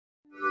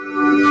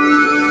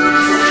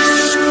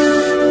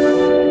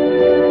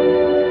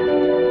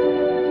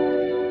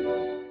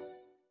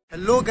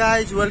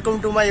Guys welcome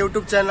to my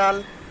YouTube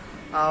channel.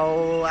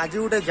 आज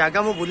गोटे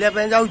जगह मु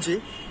बुलाया जाऊँगी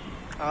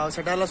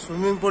सेटा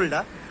स्विमिंग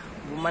पूलटा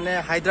माने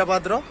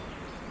हैदराबाद रो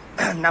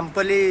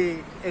नामपल्ली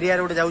एरिया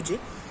गोटे जाऊँगी।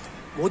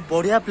 बहुत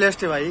बढ़िया प्लेस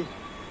टे भाई,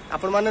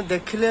 आपण माने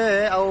देखिले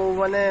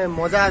माने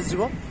मजा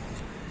आसो।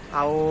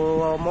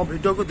 मो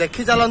वीडियो को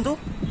देखी चलतु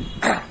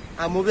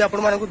आ मु भी आपण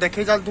मानकु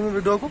देखी चलती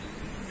वीडियो को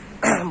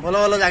भल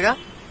भल जगह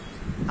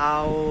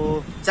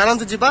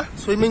चलतु जावा।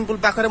 स्विमिंग पूल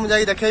पाखे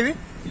मुझे देखेबी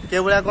के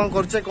भाया कौन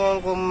करचे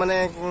कौन माने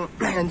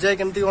एंजॉय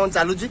केमती कौन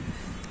चलुची।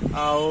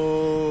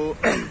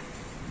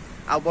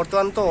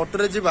 बर्तमान तो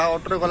ऑटो जीवा,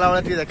 ऑटो गला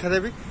बेले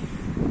देखादेवी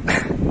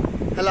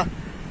है।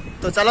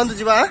 तो चलतु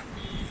जावा।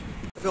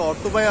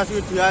 ऑटो आसिक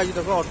ठिया है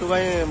देख, ऑटो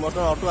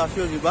बर्तमान ऑटो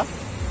आसो जावा।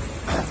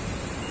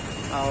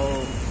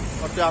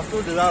 ऑटो आसू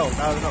जा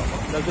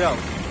देखिए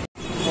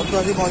ऑटो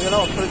आसिक पहुंचला,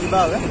 ऑटो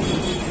जावा।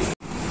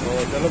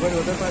 चलो भाई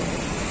वाटर पार्क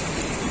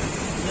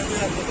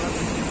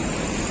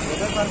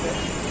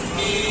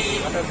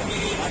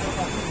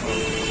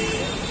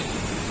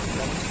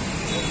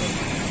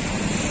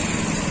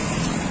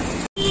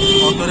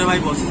ऑटो रे भाई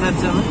बसी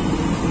सारी आम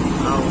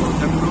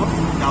देखो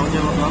जाऊे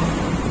बर्तमान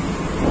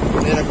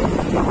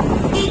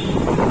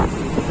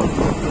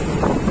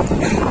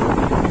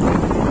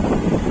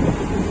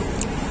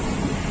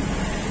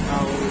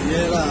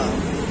ये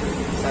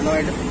सान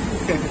भाई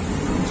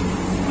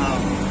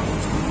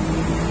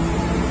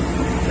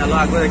चलो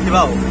आगे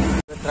देखा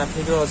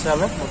ट्राफिक अच्छे आम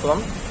बर्तमान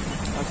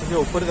आसिक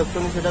ऊपर देखते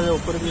से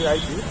ऊपर भी आई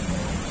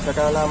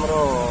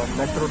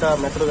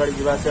मेट्रो गाड़ी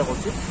जावा आसा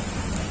कर।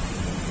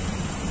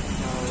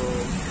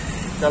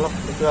 चलो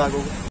देखा आगे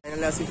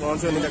फाइनाली आसिक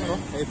पहुंचनी देख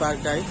ये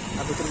पार्क आई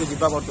भर को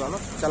जावा बर्तमान।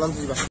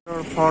 चलते जावा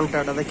फ्रंट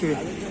टा देखिए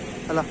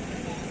है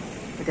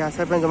ये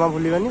आसापी जमा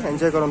भूलनी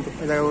एंजॉय करूँ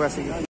ये जगह को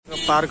आसिक।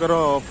 पार्क रो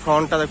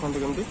फ्रंट टा देखते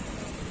केमती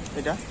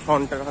यहाँ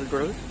फ्रंट टा खाली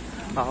टोटल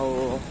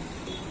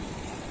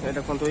ये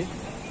देखते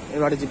ये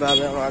बाटे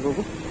जावा आग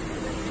को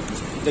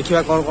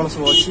देखा कौन कौन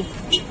सब अच्छी।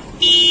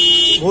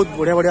 बहुत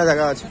बढ़िया बढ़िया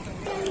जगह अच्छे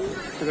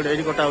टिकट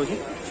ये कटा हो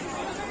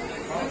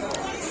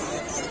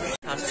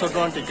 700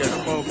 टका टिकेट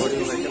कौन कर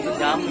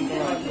जाम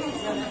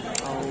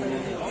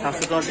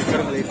 700 टका टिकेट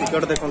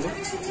टिकट देखते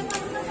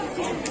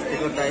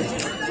टिकट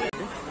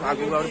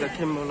आगे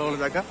देखे भल भल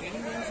जगह।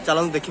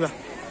 चलते देखा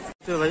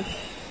भाई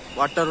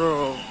वाटर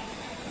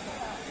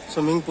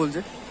स्विमिंग पूल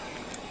जे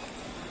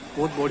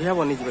बहुत बढ़िया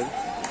बनी भाई।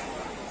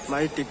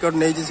 भाई टिकट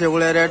नहीं से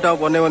भाया रेट आ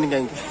बनैबनी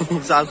कहीं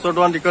 700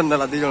 टका टिकट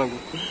ना दी जन को।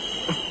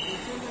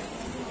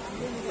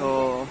 तो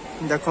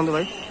देखो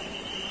भाई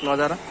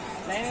नजारा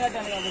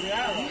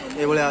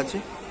ये भाया अच्छी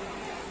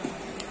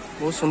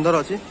बहुत सुंदर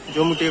अच्छी।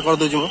 जो मुझे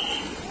करदे मु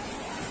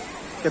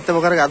केते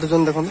प्रकार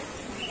गाधुन देखो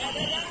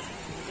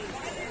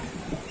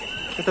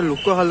केते लोक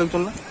खाली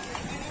लगुन ना।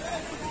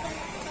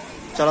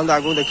 चलते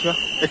आगू देखा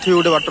एठी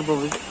गोटे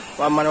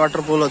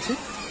वाटर पूल अच्छी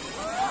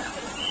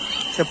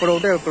सेपट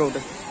गोटे एपट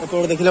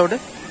देखिले गोटे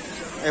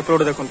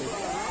एपट देखते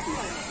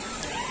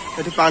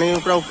ये पानी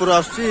पूरा ऊपर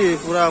आसुची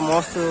पूरा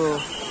मस्त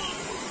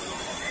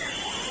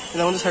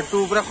सेठू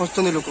पूरा खसुच्च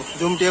लोक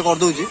जूम टे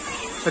करदे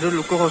से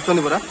लोक खसुच्च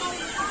पूरा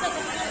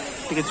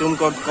टे जूम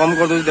कम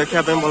करदे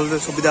देखापी भल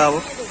सुविधा हम।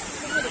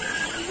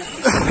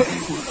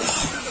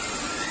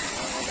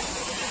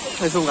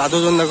 ये सब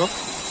गाधुन देख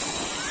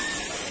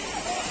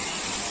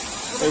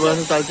ये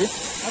सब चलती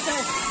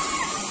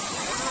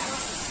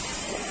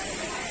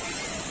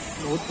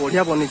बहुत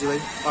बढ़िया बनी भाई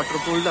वाटर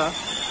पूल टा।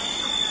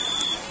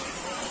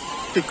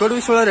 टिकट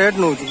भी सब रेट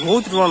नौ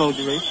बहुत टका नौ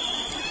भाई।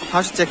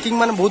 फास्ट चेकिंग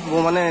माने बहुत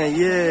माने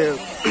ये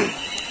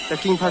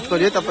चेकिंग फास्ट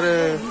करिए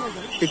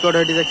टिकट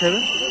ये देखे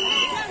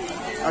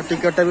आ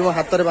टिकटा भी मो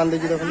हाथ में बांधे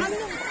देख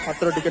हाथ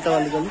टिकटा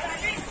बांधी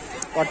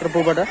वाटर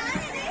प्रूफटा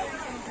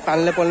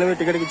पालने पड़ने भी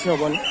टिकट किसी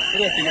हेनी।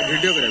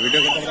 वीडियो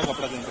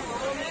कपड़ा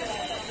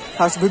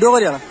फास्ट वीडियो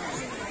करिया ना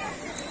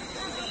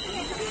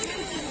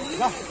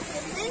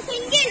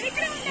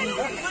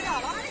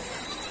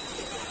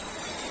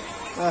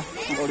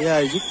बढ़िया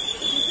है।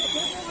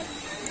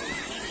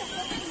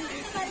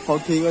 हाँ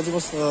ठीक अच्छे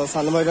बस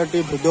सान भाई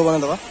वीडियो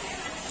बनईदे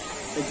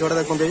एक झीटा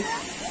देखते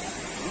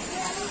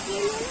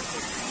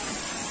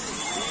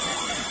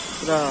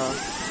पूरा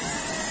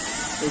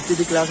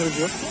 80 क्लास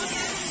झील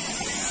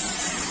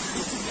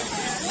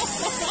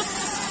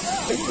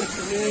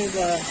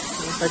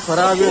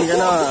खराब भी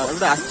ना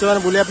गोटे आस मैंने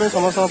बुलाया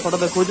समस्त फोटो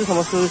देखा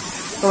समस्त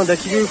तुम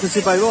देखिकी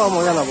खुशी पाइब आ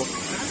मजा नब।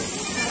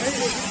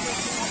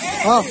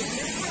 हाँ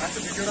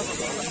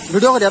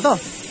वीडियो करिया तो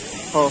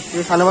हाँ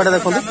ये सान भाई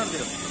देखते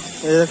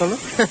ये देखो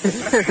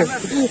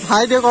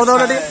हाई टे कर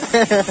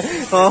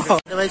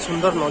भाई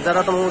सुंदर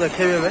नजारा तुमको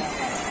देखेबी ए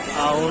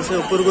से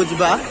ऊपर को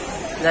जावा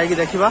जाकि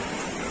देखा।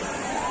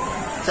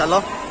 चलो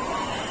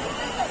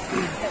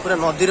पूरा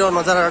नदीर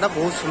नजारा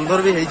बहुत सुंदर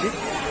भी है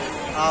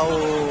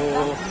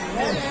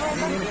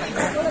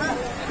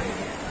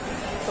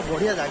तो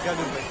बढ़िया जगह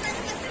भी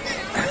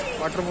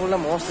वाटर पूल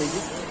मस्त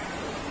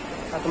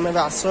है। तुम्हें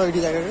आस ये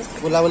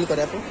जगह बुलाबुली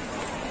करने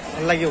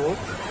भल लगे बहुत।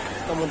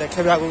 तो मुझे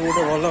देखे आगे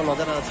गोटे भल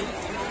नजारा अच्छी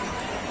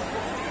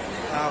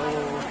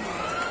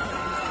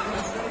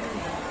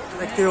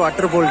देखिए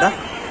वाटर पूल टा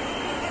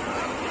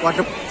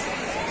वाटर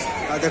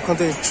देखो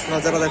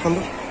नजारा देखो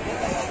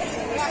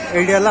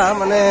ये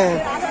माने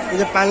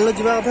ये पानी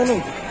जावा कथा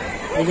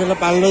नहीं ये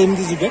पानी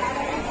एमती जी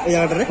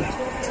जगह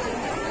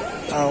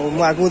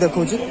आगू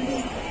देखा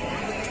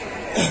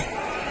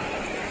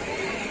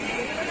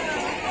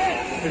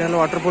ये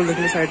वाटरफॉल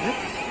देखिए साइड में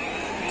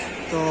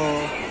तो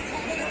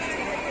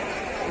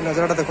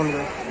नजारा देखो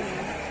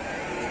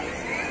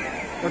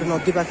गोटे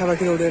नदी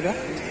पाखापाखि रोड एटा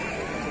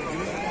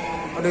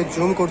गोटे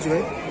जूम कर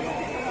भाई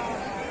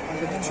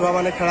छुआ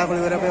मैंने खेला खेल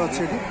करने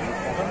अच्छे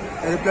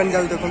एरोप्लेन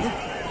जाऊ देखो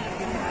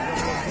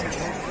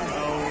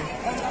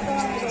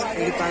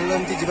पानी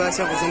एमती जावा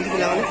आसा कर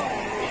पाने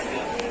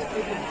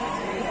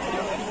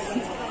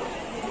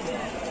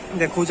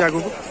देखो आगू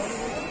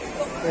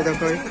ये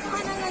देख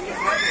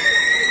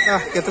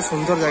केते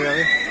सुंदर जगह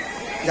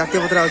जातीय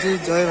पत्र अच्छी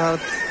जय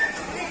भारत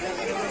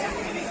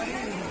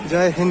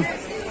जय हिंद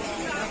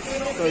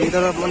तो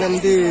इधर मैंने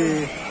एमती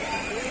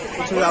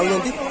सब आउ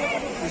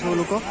सब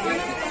लोक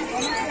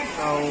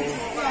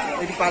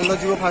ये पाल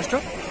जीव फास्ट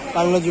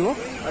पाल जीव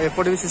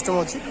एपटे भी सिस्टम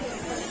अच्छी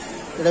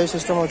एटा भी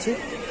सिस्टम अच्छी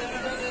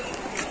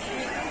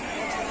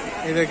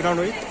ये बैकग्राउंड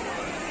हुई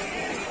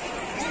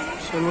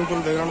स्विमिंग पूल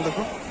बैकग्राउंड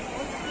देखो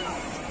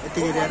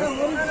ये एरिया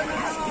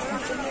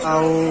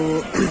आठ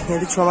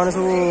छुआ मैंने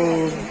सब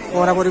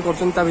पहरा पहरी कर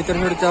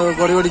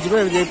गड़ी गड़ी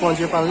जी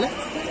पहुँचे पाले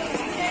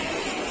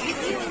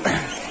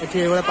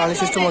ये पानी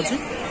सिस्टम अच्छी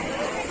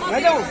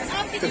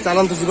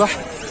चलतु जा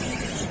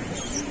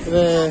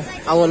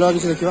अलग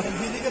किसी देखा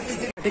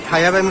ये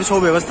खाया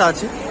सब व्यवस्था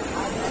अच्छी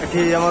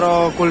ये आमर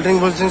कोल्ड ड्रिंक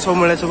फोल्ड ड्रिंक सब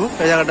मिले सब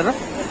ये जगटार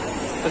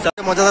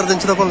तो मजादार जिन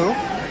देखो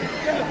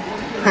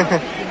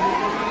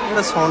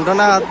षंड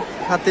ना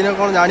हाथी ना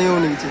कौन जानी हो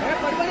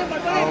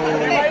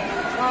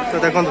तो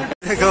देखो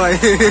देखो भाई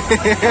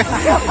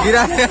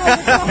गिरा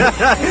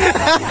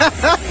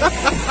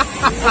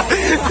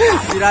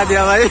गिरा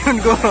दिया भाई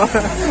उनको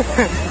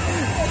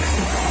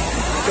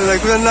तो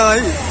देखो ना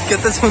भाई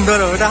केते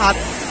सुंदर हो हाथ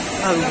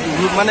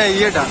माने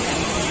येटा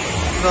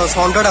तो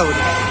षंडटा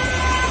बोले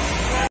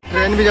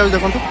ट्रेन भी जाऊ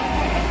देखो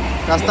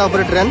रास्ता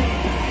ऊपर ट्रेन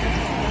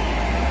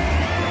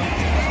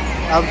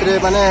आउे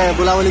माने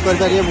बुलाबुली कर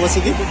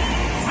बसिकी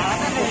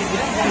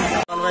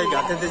भाई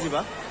गाधे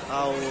जा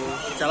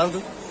चलतु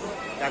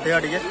गाधेवा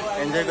टे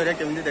एंजॉय करिया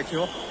केमती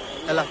देखियो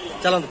है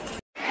चलतु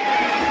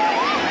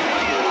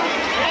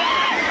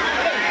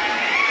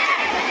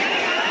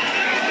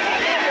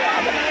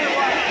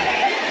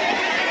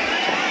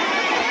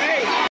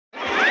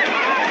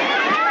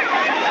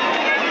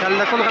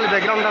देखो खाली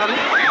बैकग्राउंड खाली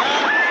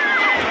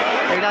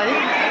यहाँ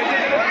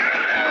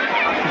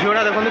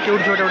झीटा देखो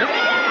क्यूट झीटा गोटे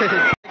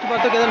देखिए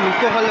तो क्या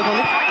लुक खाली देखो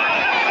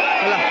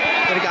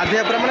है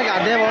गाधे पूरा मैंने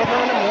गाधे बड़ पूरा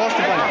मैंने मस्त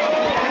पानी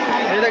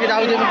ये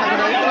जाऊँगी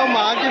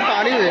माँ की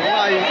पानी हुए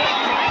भाई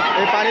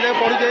ये पानी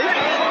पड़ू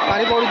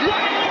पानी पड़ू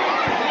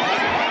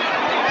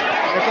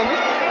देखो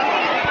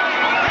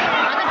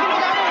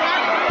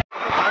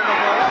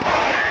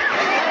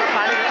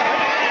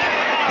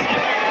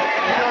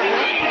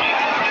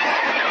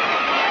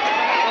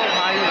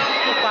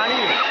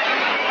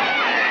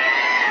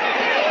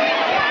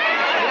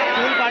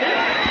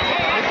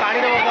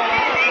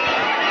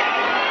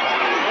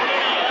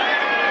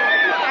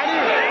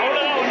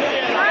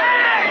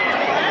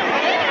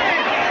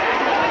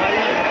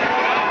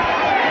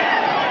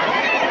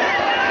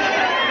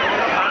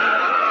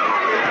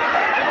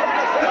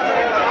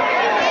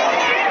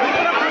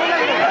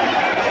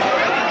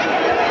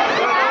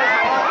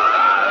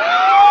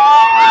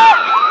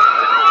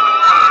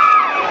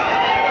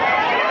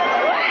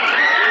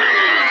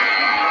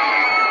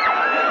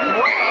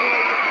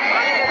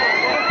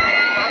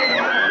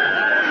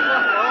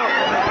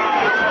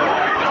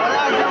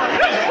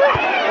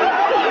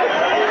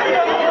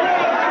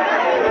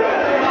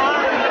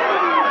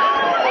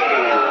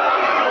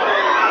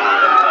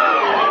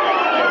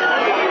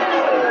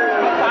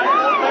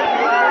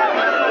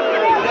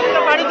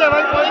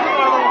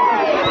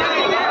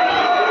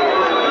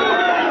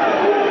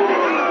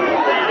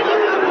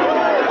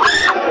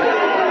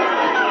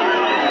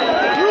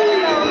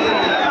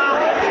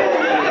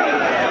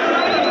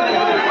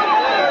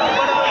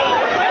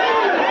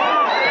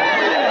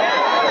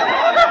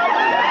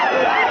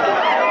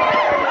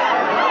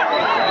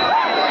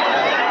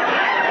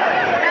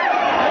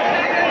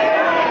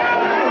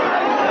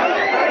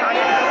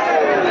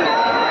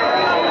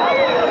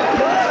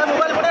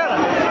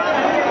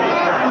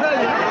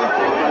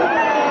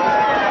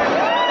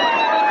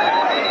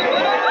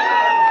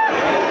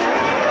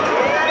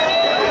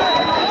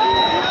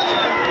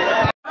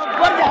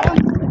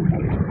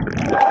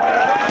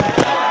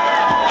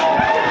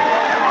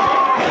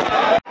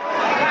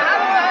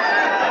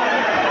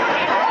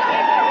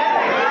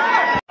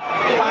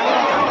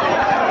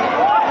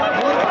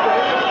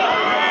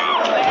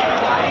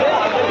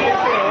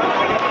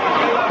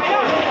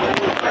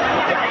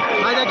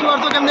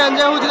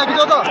एंजॉय हो देखी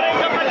तो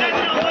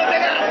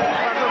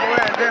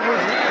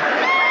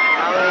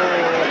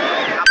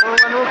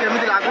केमी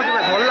लगुच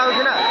भल लगुच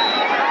ना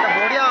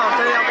बढ़िया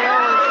अटे आप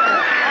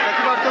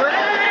देखिपे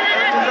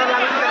सुंदर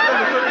लगुच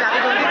लुक भी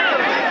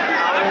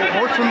लगे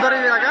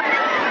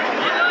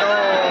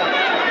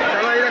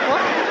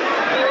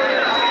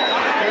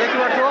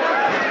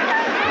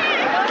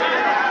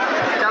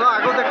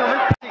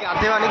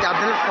गाधेवानी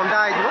गाधे ठंडा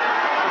हो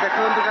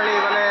देखो खाली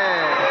माने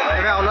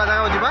अलग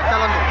जगह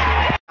जावा चलते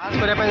डांस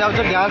करने जाऊँ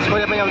डांस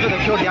करने जाऊँ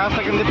देखो डांस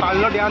केमती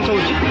पार्लर डांस हो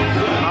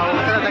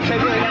देखिए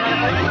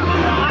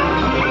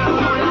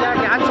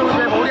डांस हो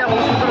बढ़िया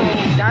बहुत सुंदर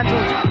डांस हो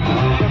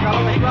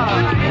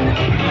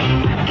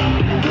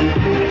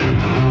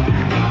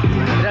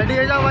रेडी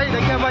हो जाओ भाई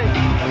देखिए भाई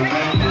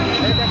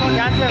देखो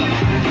डांस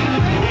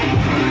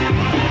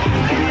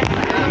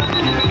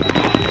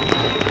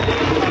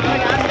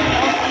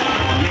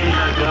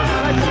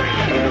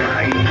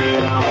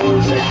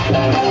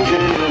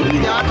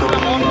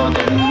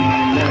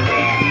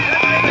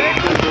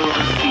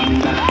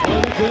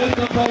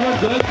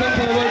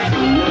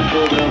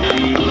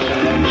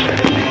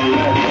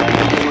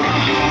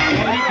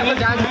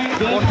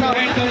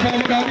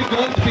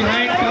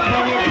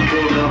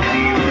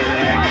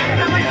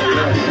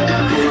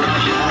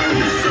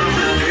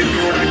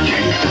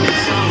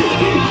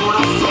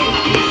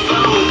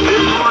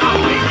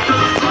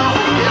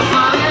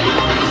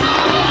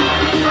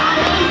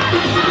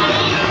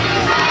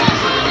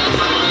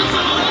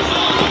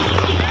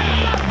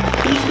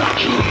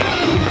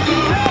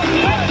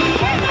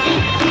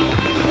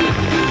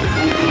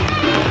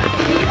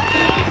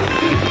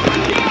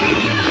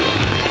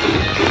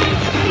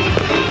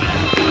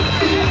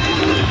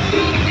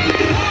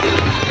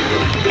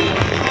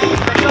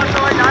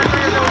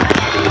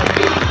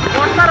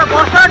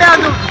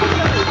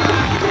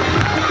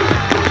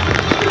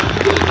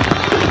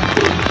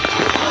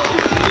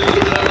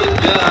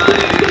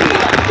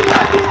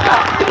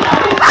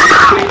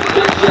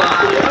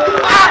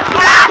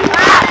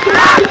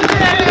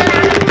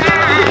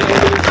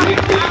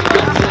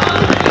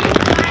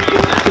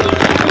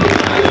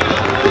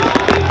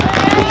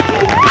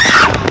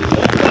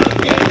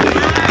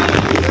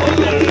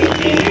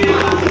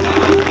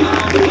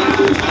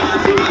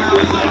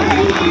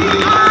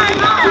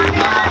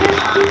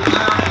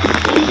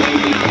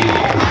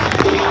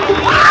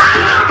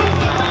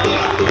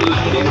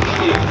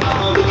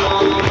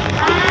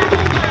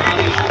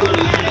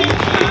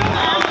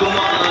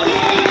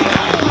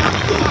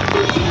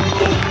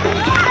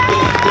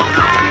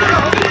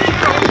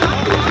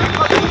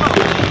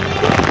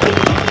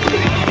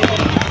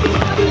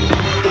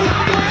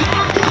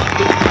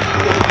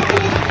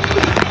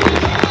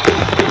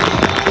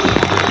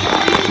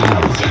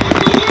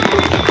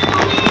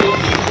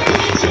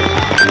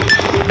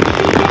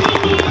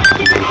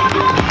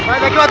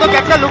तो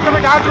कैसे लुक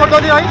में डांस कर दो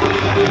दी भाई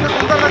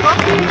सुंदर देखो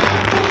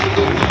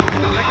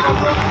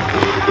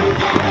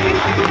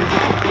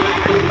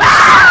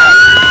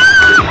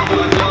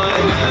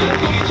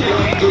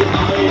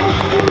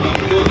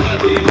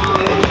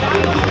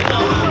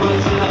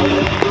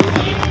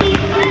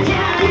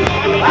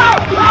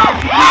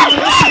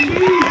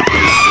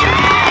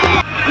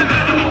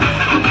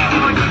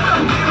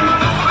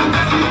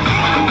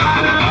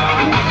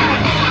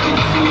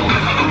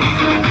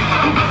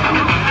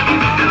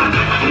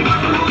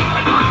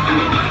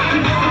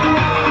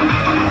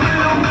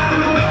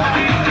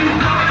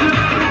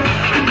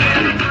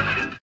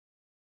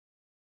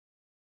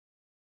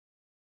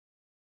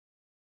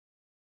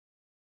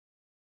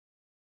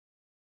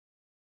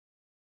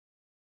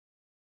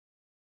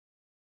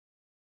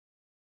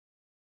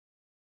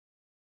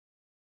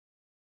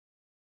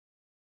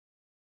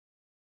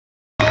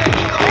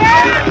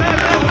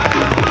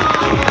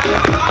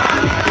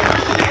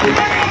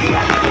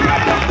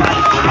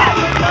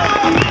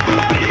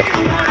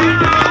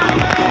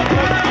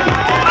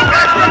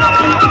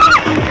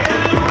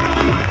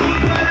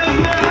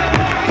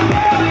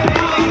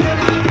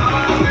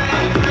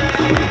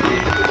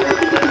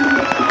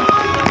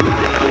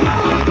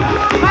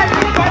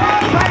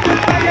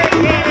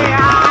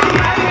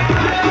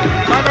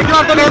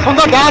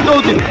सुंदर डांस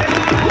हो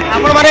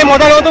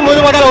मजा लो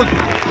मुझे मजा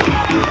लो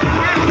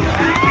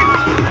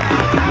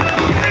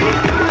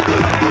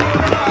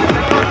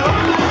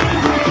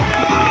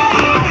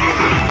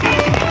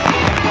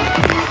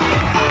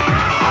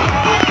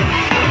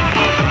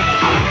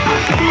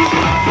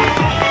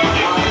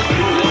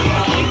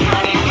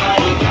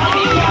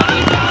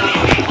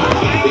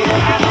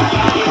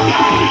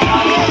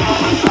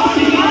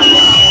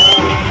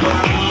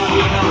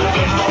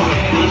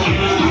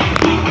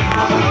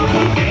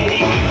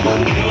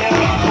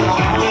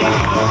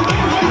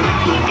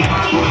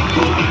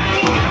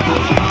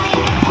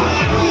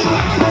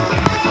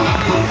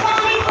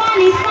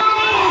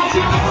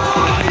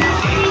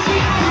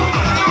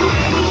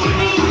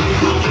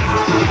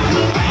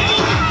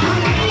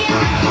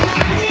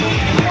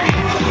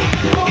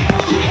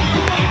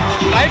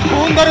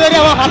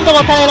हाथ तो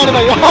बता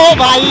भाई ओ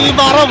भाई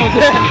मारो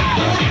मुझे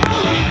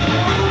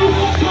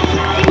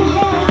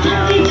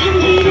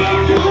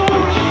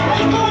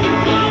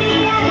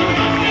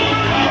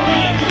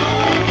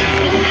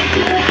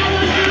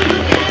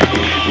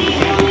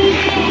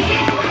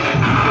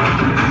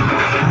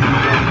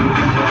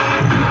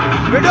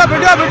वीडियो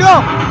वीडियो वीडियो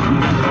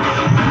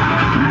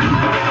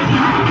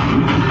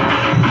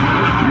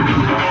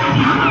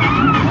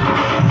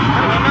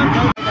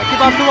देखी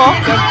Partha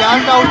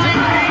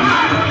dance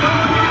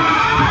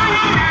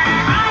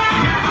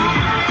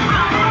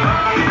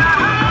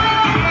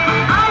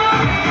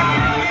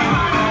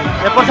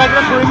एपट side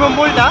swimming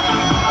पूलटा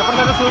एपट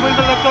side swimming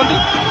pool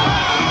देखते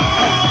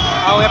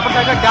आएपट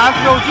साइड डांस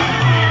भी होची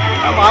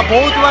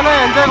बहुत माने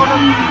एंजॉय कर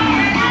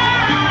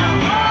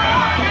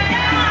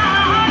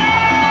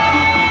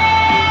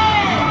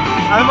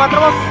आम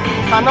मात्र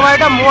सान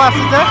भाईटा मु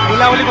आसीचे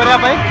बुलाबुली करने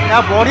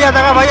बढ़िया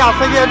जगह भाई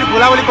आसिक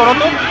बुलाबुली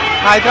करूँ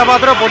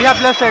हैदराबाद बढ़िया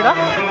प्लेस यहाँ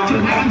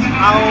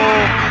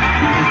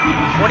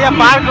बढ़िया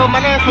पार्क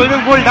माने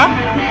स्विमिंग पूलटा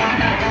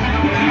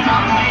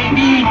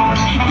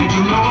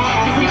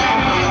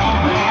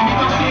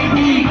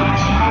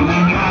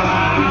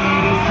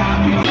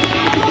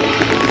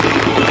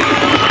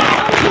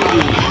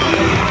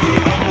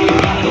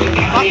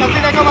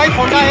देखो भाई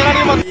ठंडा है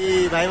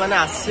भाई मैंने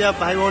आसिया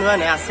भाई भौणी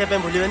मैंने आसिया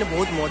भूल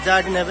बहुत मजा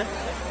ये ने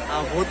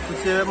बहुत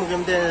खुशी हे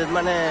मुझे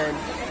माने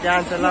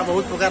डांस है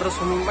बहुत प्रकार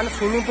स्विमिंग माने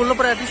स्विमिंग पूल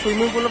पर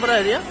स्विमिंग पूल पर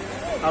एरिया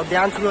आ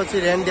डांस भी अच्छी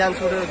रेन डांस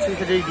अच्छी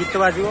गीत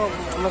बाजो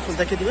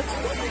देखिए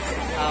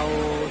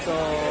तो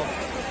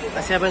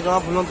आसिया जमा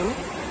भूलतुन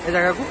ये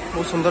जगह को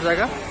बहुत सुंदर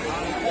जगह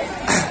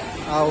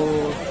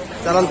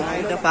चलते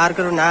यहाँ पार्क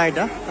ना यहाँ है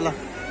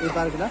ये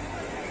पार्क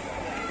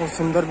बहुत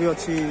सुंदर भी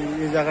अच्छी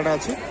ये जगहटा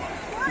अच्छी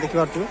देखिए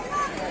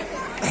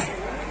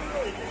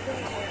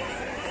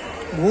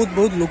बहुत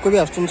बहुत लोक भी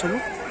आसुन सब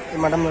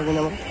मैडम नवीन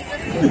आम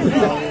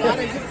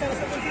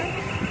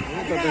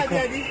देख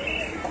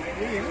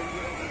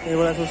ये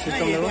सब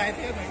सिस्टम देव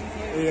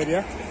ये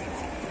एरिया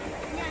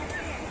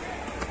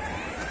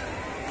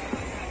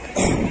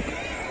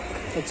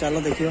तो चलो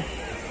देखिए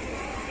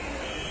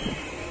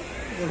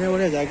बढ़िया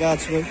बढ़िया जगह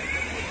अच्छी भाई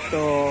तो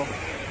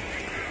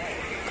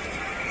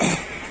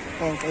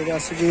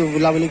आसिक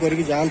बुलाबुली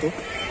करके जातु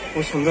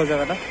बहुत सुंदर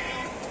जगहटा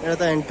यहाँ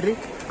तो एंट्री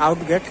आउट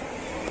गेट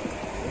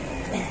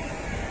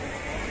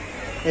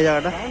ये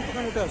जगहटा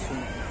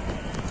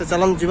तो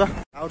चलन जीवा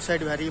आउट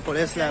साइड बाहर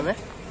पलि आसले आम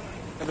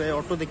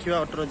ऑटो देखा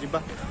ऑटो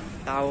जीवा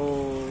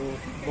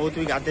बहुत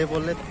भी गाधे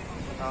पड़े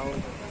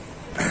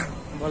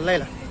भल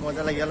लगे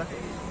मजा लगिगला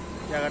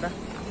जगहटा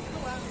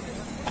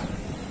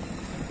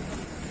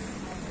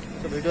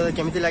तो वीडियो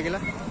केमी लगे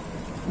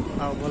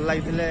भल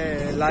लगी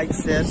लाइक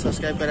शेयर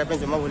सब्सक्राइब करने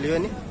जमा भूलिए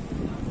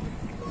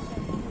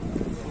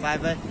बाय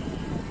बाय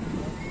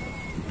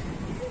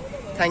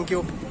थैंक यू।